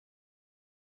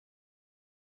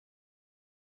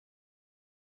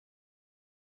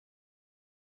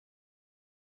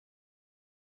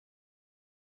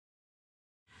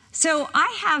So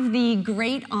I have the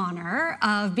great honor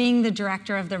of being the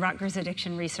director of the Rutgers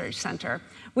Addiction Research Center,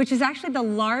 which is actually the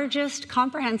largest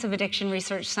comprehensive addiction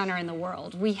research center in the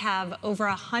world. We have over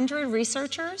 100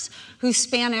 researchers who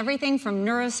span everything from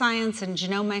neuroscience and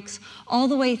genomics all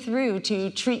the way through to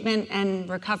treatment and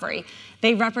recovery.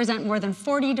 They represent more than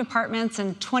 40 departments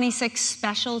and 26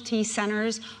 specialty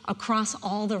centers across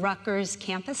all the Rutgers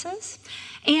campuses.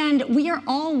 And we are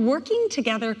all working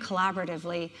together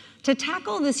collaboratively to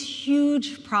tackle this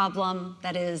huge problem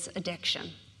that is addiction.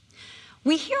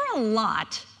 We hear a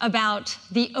lot about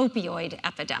the opioid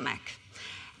epidemic,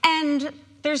 and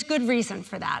there's good reason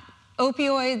for that.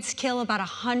 Opioids kill about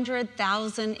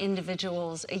 100,000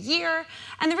 individuals a year,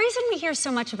 and the reason we hear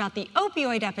so much about the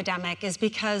opioid epidemic is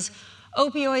because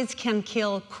opioids can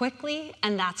kill quickly,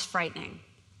 and that's frightening.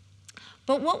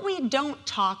 But what we don't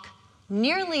talk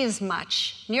nearly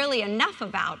enough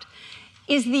about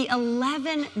is the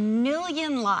 11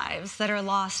 million lives that are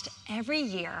lost every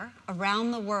year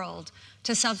around the world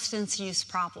to substance use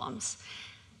problems.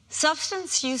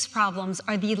 Substance use problems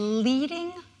are the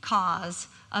leading cause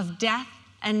of death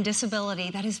and disability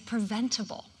that is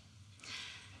preventable.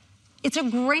 It's a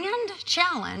grand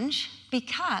challenge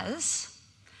because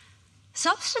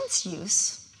substance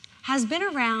use has been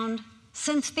around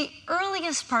since the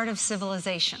earliest part of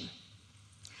civilization.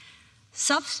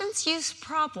 Substance use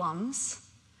problems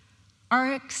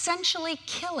are essentially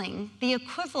killing the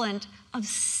equivalent of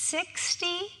 60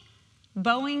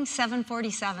 Boeing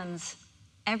 747s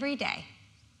every day.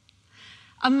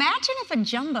 Imagine if a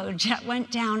jumbo jet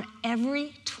went down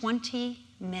every 20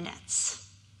 minutes.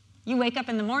 You wake up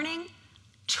in the morning,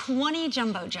 20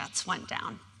 jumbo jets went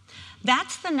down.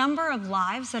 That's the number of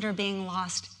lives that are being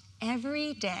lost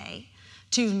every day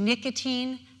to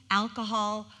nicotine,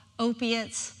 alcohol,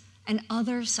 opiates, and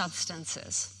other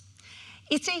substances.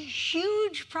 It's a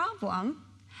huge problem,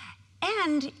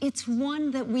 and it's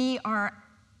one that we are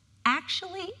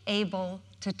actually able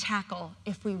to tackle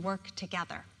if we work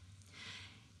together.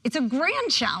 It's a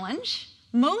grand challenge.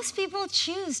 Most people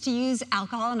choose to use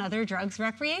alcohol and other drugs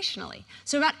recreationally.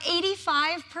 So about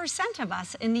 85% of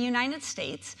us in the United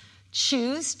States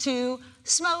choose to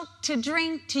smoke, to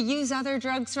drink, to use other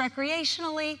drugs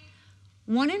recreationally.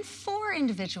 1 in 4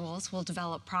 individuals will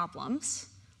develop problems.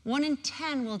 1 in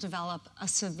 10 will develop a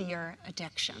severe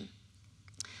addiction.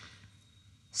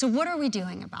 So what are we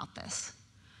doing about this?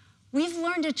 We've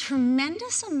learned a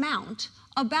tremendous amount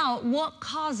about what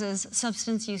causes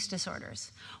substance use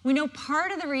disorders. We know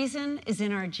part of the reason is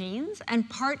in our genes and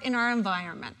part in our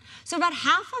environment. So about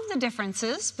half of the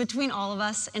differences between all of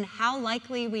us and how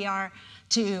likely we are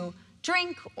to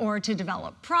drink or to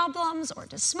develop problems or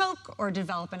to smoke or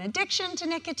develop an addiction to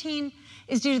nicotine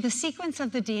is due to the sequence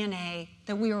of the DNA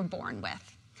that we were born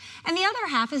with. And the other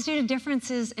half is due to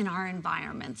differences in our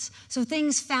environments. So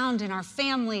things found in our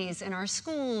families, in our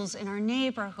schools, in our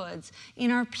neighborhoods,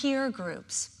 in our peer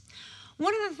groups.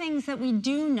 One of the things that we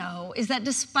do know is that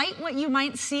despite what you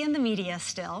might see in the media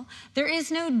still, there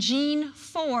is no gene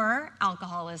for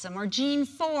alcoholism or gene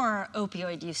for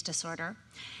opioid use disorder.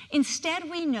 Instead,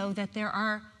 we know that there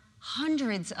are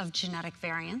hundreds of genetic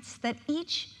variants that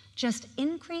each just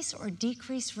increase or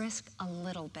decrease risk a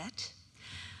little bit.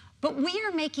 But we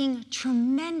are making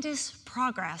tremendous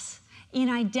progress in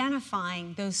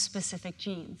identifying those specific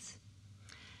genes.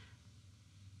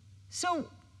 So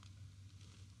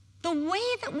the way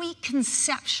that we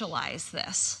conceptualize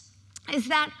this is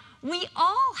that we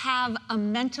all have a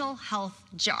mental health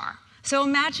jar. So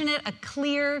imagine it a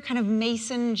clear kind of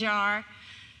mason jar.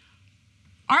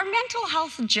 Our mental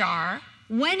health jar,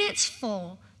 when it's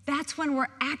full, that's when we're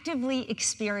actively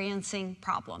experiencing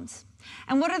problems.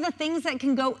 And what are the things that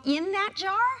can go in that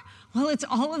jar? Well, it's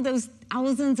all of those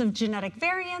thousands of genetic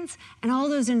variants and all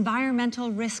those environmental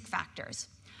risk factors.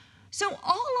 So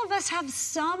all of us have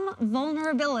some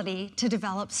vulnerability to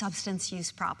develop substance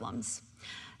use problems.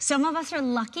 Some of us are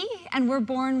lucky and we're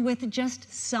born with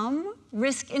just some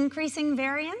risk-increasing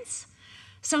variants.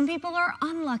 Some people are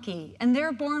unlucky and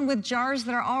they're born with jars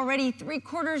that are already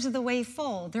 3/4 of the way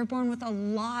full. They're born with a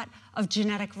lot of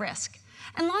genetic risk.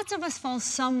 And lots of us fall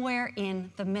somewhere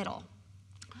in the middle.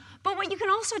 But what you can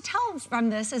also tell from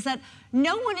this is that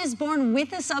no one is born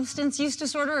with a substance use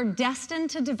disorder or destined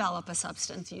to develop a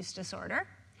substance use disorder.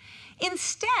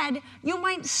 Instead, you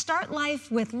might start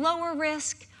life with lower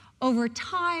risk. Over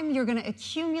time, you're going to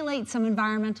accumulate some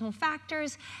environmental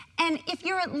factors. And if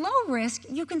you're at low risk,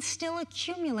 you can still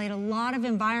accumulate a lot of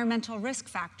environmental risk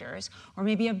factors, or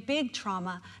maybe a big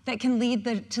trauma that can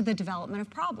lead to the development of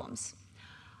problems.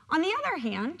 On the other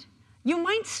hand, you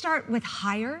might start with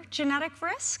higher genetic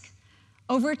risk.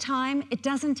 Over time, it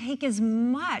doesn't take as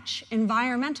much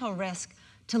environmental risk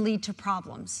to lead to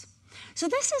problems. So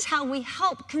this is how we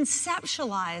help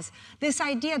conceptualize this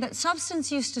idea that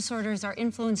substance use disorders are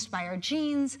influenced by our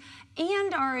genes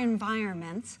and our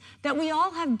environments, that we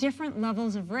all have different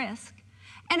levels of risk,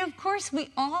 and of course, we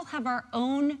all have our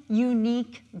own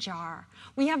unique jar.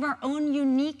 We have our own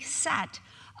unique set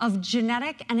of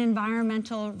genetic and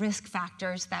environmental risk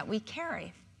factors that we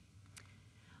carry.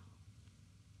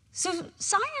 So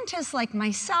scientists like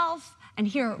myself and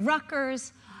here at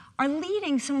Rutgers are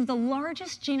leading some of the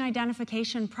largest gene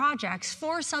identification projects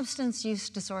for substance use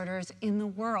disorders in the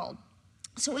world.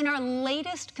 So in our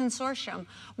latest consortium,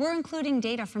 we're including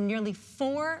data from nearly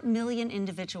 4 million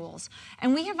individuals,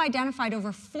 and we have identified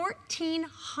over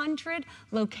 1,400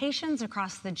 locations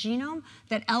across the genome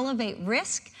that elevate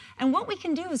risk. And what we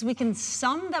can do is we can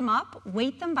sum them up,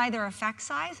 weight them by their effect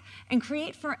size, and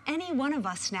create for any one of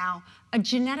us now a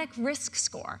genetic risk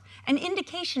score, an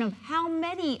indication of how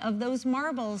many of those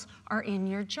marbles are in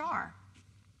your jar.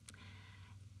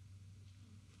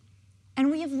 And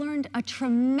we have learned a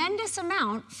tremendous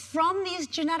amount from these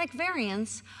genetic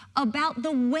variants about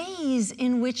the ways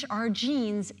in which our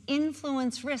genes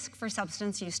influence risk for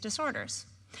substance use disorders.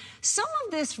 Some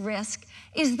of this risk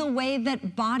is the way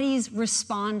that bodies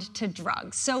respond to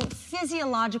drugs, so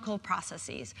physiological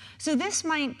processes. So this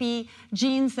might be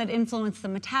genes that influence the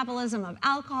metabolism of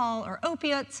alcohol or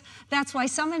opiates. That's why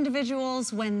some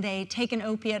individuals, when they take an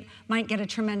opiate, might get a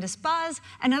tremendous buzz,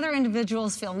 and other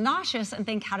individuals feel nauseous and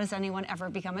think, how does anyone ever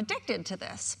become addicted to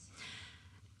this?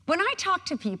 When I talk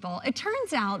to people, it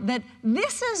turns out that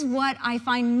this is what I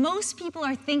find most people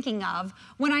are thinking of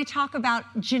when I talk about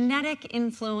genetic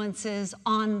influences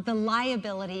on the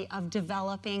liability of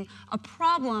developing a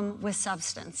problem with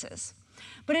substances.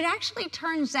 But it actually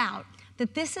turns out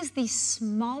that this is the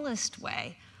smallest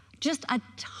way, just a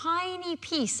tiny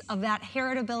piece of that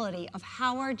heritability of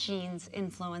how our genes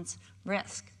influence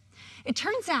risk. It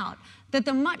turns out that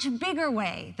the much bigger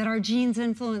way that our genes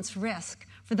influence risk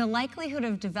for the likelihood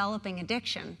of developing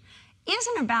addiction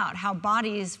isn't about how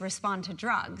bodies respond to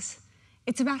drugs.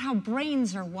 It's about how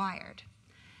brains are wired.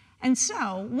 And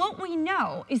so what we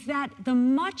know is that the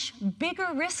much bigger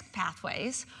risk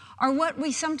pathways are what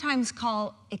we sometimes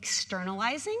call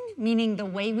externalizing, meaning the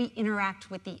way we interact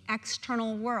with the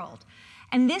external world.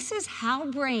 And this is how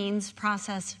brains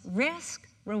process risk,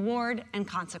 reward, and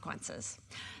consequences.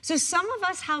 So some of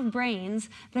us have brains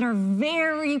that are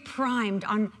very primed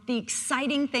on the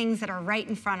exciting things that are right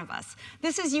in front of us.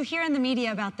 This is, you hear in the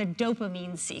media about the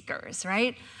dopamine seekers,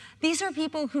 right? These are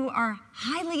people who are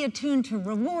highly attuned to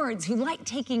rewards, who like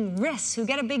taking risks, who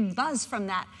get a big buzz from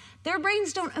that. Their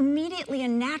brains don't immediately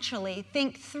and naturally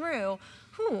think through,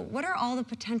 what are all the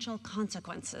potential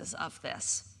consequences of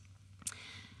this?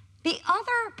 The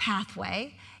other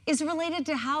pathway is related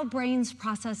to how brains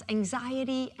process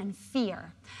anxiety and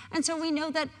fear. And so we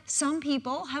know that some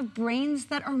people have brains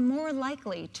that are more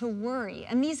likely to worry,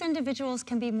 and these individuals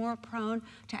can be more prone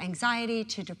to anxiety,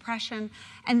 to depression,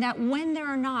 and that when there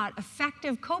are not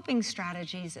effective coping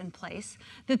strategies in place,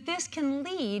 that this can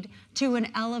lead to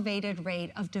an elevated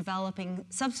rate of developing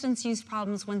substance use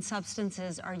problems when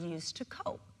substances are used to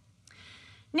cope.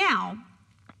 Now,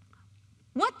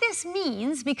 what this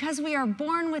means, because we are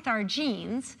born with our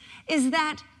genes, is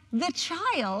that the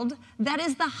child that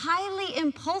is the highly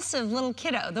impulsive little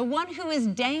kiddo, the one who is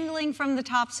dangling from the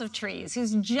tops of trees,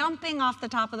 who's jumping off the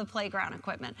top of the playground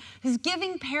equipment, who's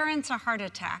giving parents a heart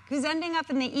attack, who's ending up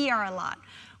in the ER a lot,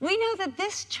 we know that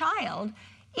this child,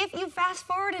 if you fast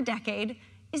forward a decade,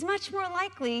 is much more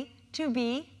likely to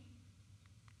be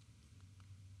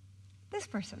this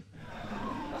person.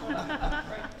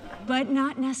 But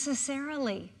not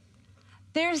necessarily.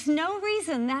 There's no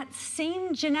reason that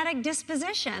same genetic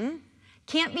disposition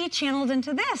can't be channeled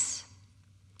into this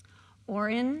or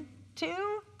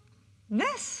into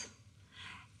this.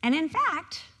 And in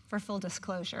fact, for full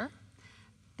disclosure,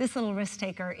 this little risk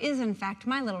taker is in fact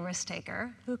my little risk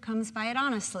taker who comes by it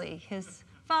honestly. His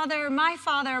father, my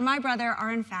brother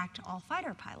are in fact all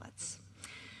fighter pilots.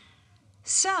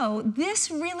 So this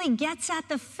really gets at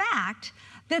the fact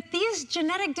that these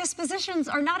genetic dispositions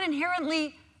are not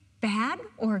inherently bad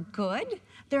or good.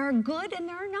 There are good and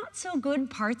there are not so good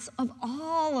parts of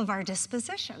all of our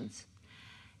dispositions.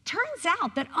 Turns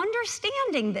out that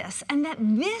understanding this and that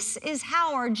this is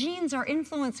how our genes are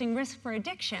influencing risk for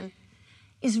addiction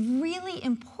is really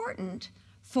important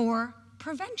for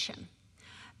prevention.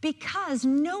 Because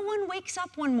no one wakes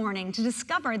up one morning to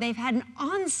discover they've had an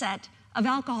onset of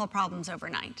alcohol problems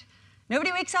overnight.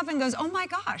 Nobody wakes up and goes, oh my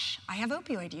gosh, I have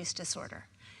opioid use disorder.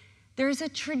 There's a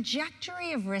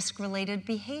trajectory of risk-related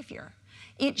behavior.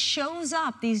 It shows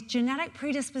up, these genetic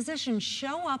predispositions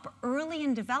show up early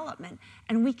in development,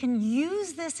 and we can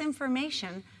use this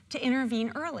information to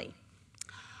intervene early.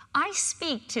 I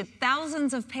speak to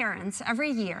thousands of parents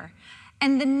every year,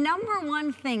 and the number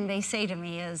one thing they say to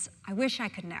me is, I wish I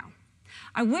could know.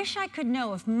 I wish I could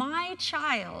know if my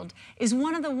child is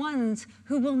one of the ones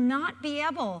who will not be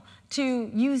able to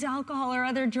use alcohol or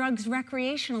other drugs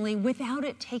recreationally without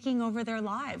it taking over their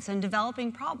lives and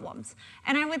developing problems.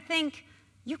 And I would think,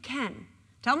 you can.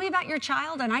 Tell me about your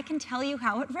child and I can tell you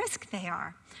how at risk they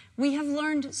are. We have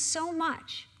learned so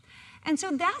much. And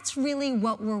so that's really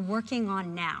what we're working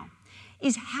on now,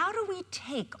 is how do we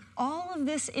take all of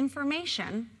this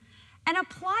information and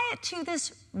apply it to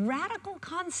this radical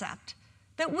concept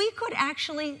that we could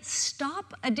actually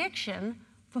stop addiction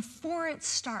before it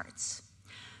starts.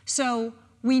 So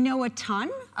we know a ton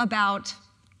about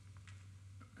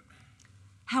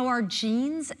how our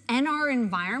genes and our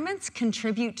environments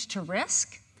contribute to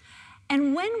risk.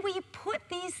 And when we put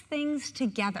these things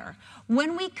together,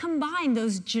 when we combine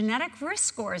those genetic risk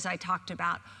scores I talked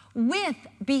about with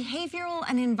behavioral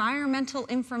and environmental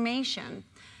information,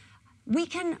 we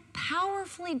can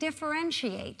powerfully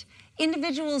differentiate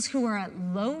individuals who are at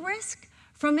low risk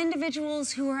from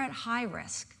individuals who are at high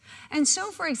risk. And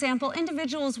so, for example,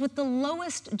 individuals with the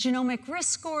lowest genomic risk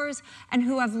scores and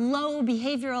who have low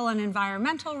behavioral and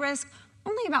environmental risk,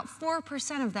 only about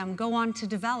 4% of them go on to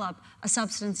develop a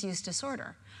substance use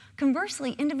disorder.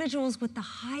 Conversely, individuals with the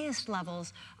highest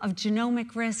levels of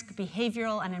genomic risk,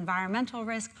 behavioral, and environmental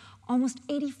risk, almost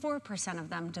 84% of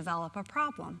them develop a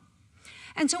problem.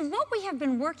 And so what we have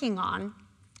been working on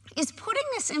is putting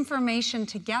this information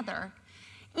together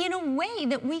in a way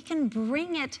that we can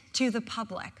bring it to the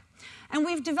public. And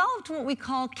we've developed what we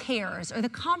call CARES, or the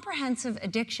Comprehensive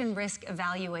Addiction Risk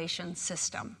Evaluation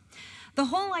System. The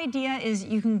whole idea is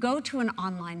you can go to an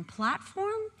online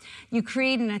platform, you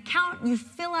create an account, you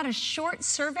fill out a short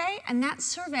survey, and that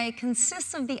survey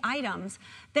consists of the items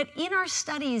that in our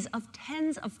studies of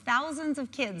tens of thousands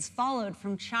of kids followed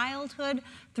from childhood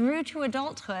through to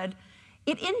adulthood,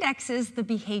 it indexes the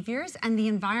behaviors and the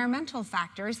environmental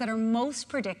factors that are most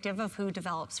predictive of who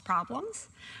develops problems.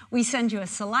 We send you a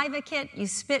saliva kit, you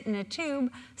spit in a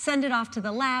tube, send it off to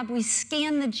the lab, we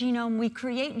scan the genome, we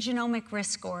create genomic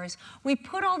risk scores. We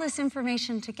put all this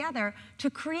information together to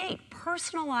create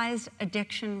personalized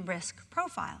addiction risk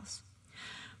profiles.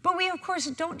 But we, of course,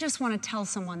 don't just want to tell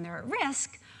someone they're at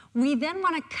risk. We then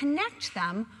want to connect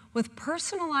them with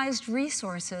personalized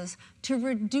resources to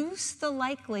reduce the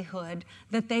likelihood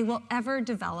that they will ever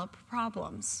develop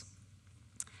problems.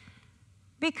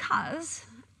 Because,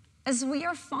 as we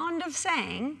are fond of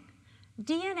saying,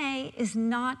 DNA is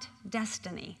not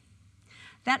destiny.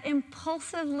 That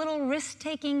impulsive little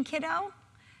risk-taking kiddo,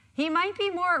 he might be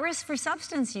more at risk for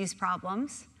substance use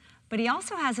problems, but he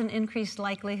also has an increased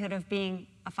likelihood of being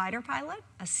a fighter pilot,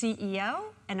 a CEO,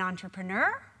 an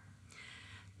entrepreneur.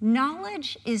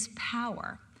 Knowledge is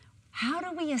power. How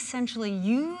do we essentially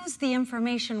use the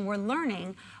information we're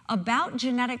learning about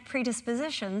genetic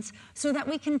predispositions so that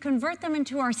we can convert them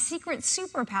into our secret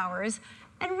superpowers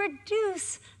and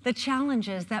reduce the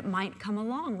challenges that might come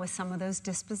along with some of those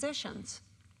dispositions?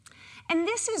 And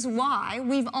this is why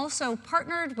we've also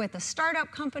partnered with a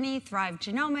startup company, Thrive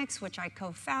Genomics, which I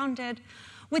co-founded,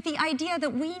 with the idea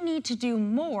that we need to do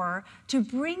more to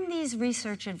bring these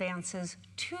research advances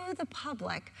to the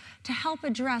public to help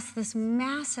address this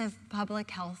massive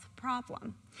public health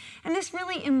problem. And this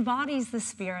really embodies the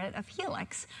spirit of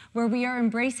Helix, where we are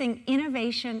embracing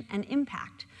innovation and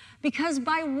impact. Because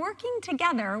by working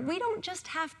together, we don't just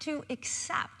have to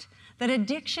accept that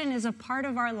addiction is a part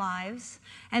of our lives,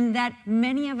 and that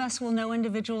many of us will know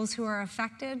individuals who are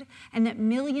affected, and that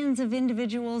millions of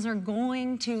individuals are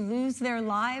going to lose their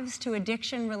lives to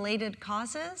addiction-related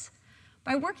causes.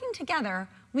 By working together,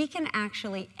 we can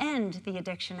actually end the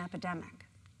addiction epidemic.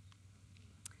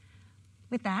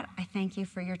 With that, I thank you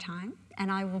for your time,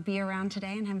 and I will be around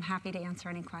today, and I'm happy to answer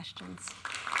any questions.